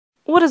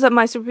What is up,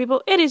 my super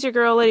people? It is your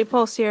girl, Lady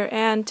Pulse here,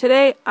 and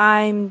today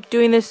I'm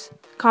doing this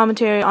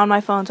commentary on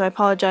my phone, so I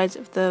apologize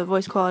if the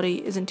voice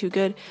quality isn't too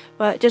good,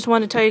 but just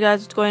wanted to tell you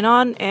guys what's going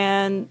on.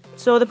 And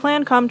so the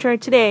planned commentary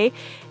today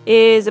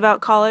is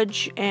about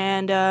college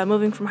and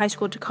moving from high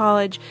school to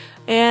college.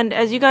 And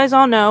as you guys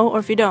all know, or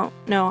if you don't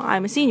know,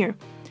 I'm a senior,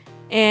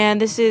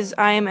 and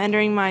I am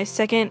entering my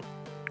second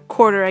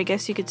quarter, I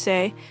guess you could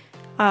say.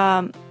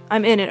 I'm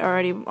in it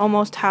already,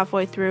 almost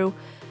halfway through.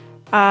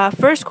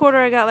 First quarter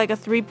I got like a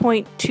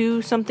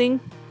 3.2 something,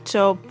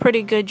 so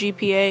pretty good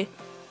GPA.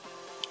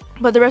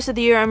 But the rest of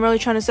the year I'm really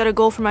trying to set a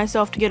goal for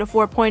myself to get a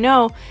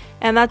 4.0,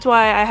 and that's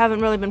why I haven't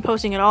really been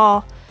posting at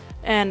all.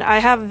 And I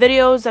have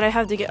videos that I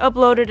have to get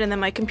uploaded, and then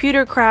my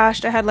computer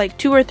crashed. I had like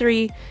 2 or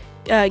 3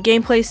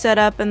 gameplays set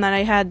up, and then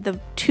I had the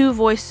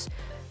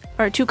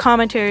 2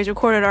 commentaries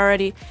recorded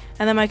already,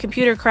 and then my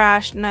computer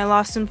crashed and I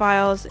lost some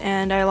files,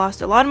 and I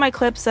lost a lot of my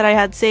clips that I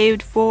had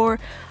saved for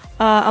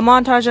a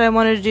montage that I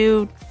wanted to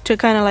do to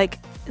kind of like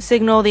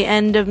signal the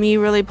end of me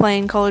really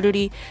playing Call of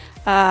Duty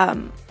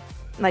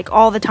like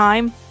all the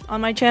time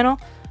on my channel.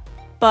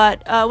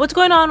 But what's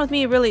going on with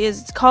me really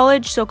is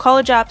college, so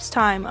college apps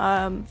time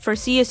for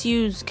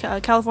CSUs,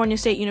 California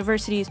State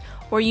Universities,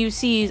 or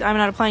UCs. I'm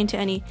not applying to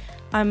any,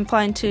 I'm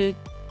applying to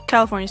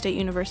California State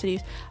Universities.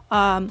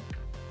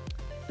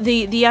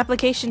 The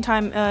application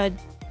time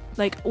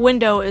like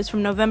window is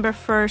from November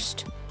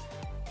 1st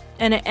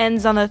and it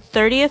ends on the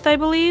 30th, I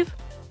believe.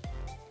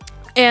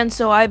 And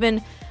so I've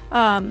been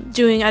I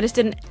just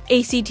did an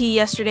ACT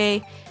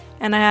yesterday,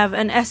 and I have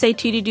an SAT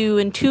to do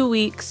in 2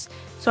 weeks,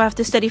 so I have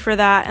to study for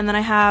that. And then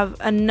I have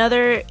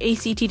another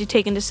ACT to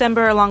take in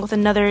December, along with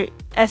another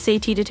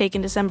SAT to take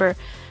in December,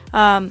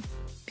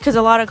 because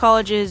a lot of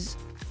colleges,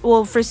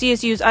 well, for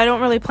CSUs, I don't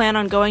really plan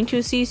on going to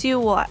a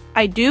CSU. Well,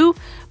 I do,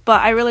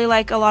 but I really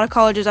like a lot of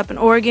colleges up in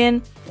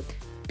Oregon,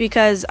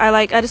 because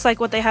I just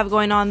like what they have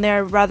going on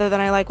there rather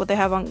than I like what they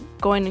have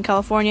going in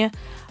California.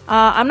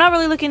 I'm not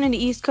really looking into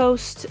East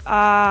Coast.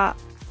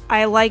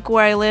 I like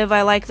where I live.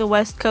 I like the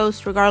West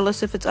Coast,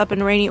 regardless if it's up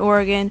in rainy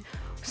Oregon,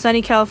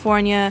 sunny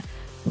California,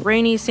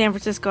 rainy San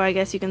Francisco, I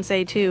guess you can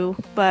say too.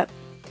 But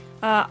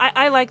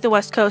I like the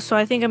West Coast, so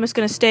I think I'm just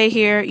going to stay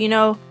here. You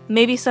know,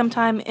 maybe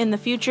sometime in the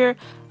future.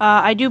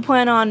 I do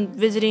plan on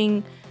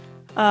visiting,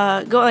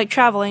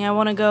 traveling. I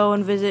want to go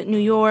and visit New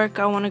York.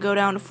 I want to go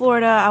down to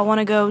Florida. I want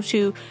to go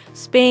to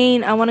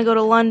Spain. I want to go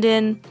to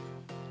London.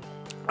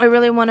 I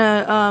really want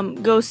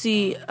to go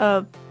see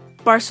a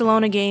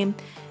Barcelona game,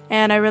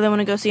 and I really want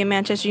to go see a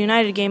Manchester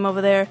United game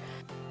over there.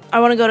 I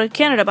want to go to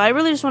Canada, but I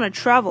really just want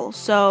to travel.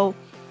 So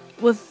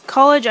with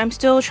college, I'm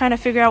still trying to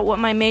figure out what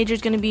my major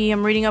is going to be.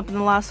 I'm reading up on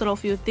the last little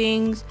few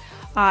things.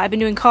 I've been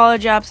doing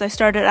college apps. I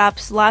started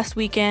apps last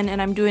weekend,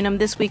 and I'm doing them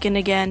this weekend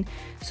again.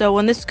 So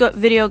when this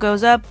video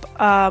goes up,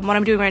 what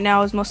I'm doing right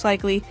now is most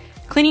likely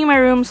cleaning my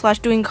room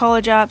 / doing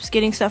college apps,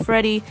 getting stuff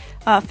ready,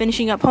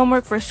 finishing up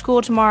homework for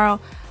school tomorrow.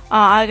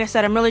 Like I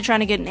said, I'm really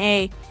trying to get an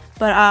A,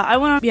 but I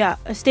went on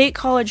a state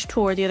college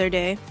tour the other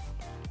day,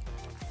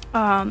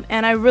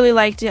 and I really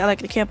liked it. I like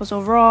the campus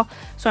overall,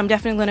 so I'm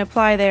definitely going to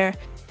apply there.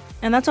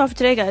 And that's all for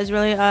today, guys.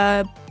 Really,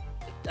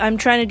 I'm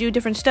trying to do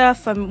different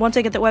stuff. Once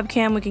I get the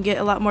webcam, we can get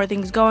a lot more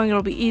things going.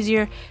 It'll be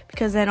easier,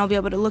 because then I'll be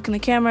able to look in the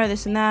camera,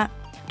 this and that.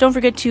 Don't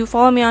forget to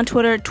follow me on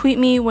Twitter. Tweet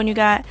me when you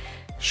got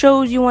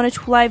shows you want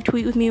to live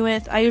tweet with me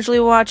with. I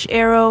usually watch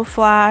Arrow,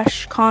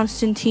 Flash,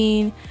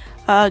 Constantine,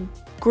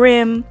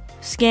 Grimm,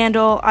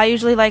 Scandal. I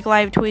usually like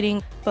live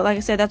tweeting. But like I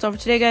said, that's all for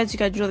today, guys. You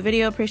guys enjoy the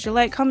video. Appreciate a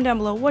like. Comment down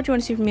below what you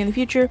want to see from me in the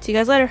future. See you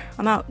guys later.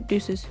 I'm out.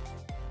 Deuces.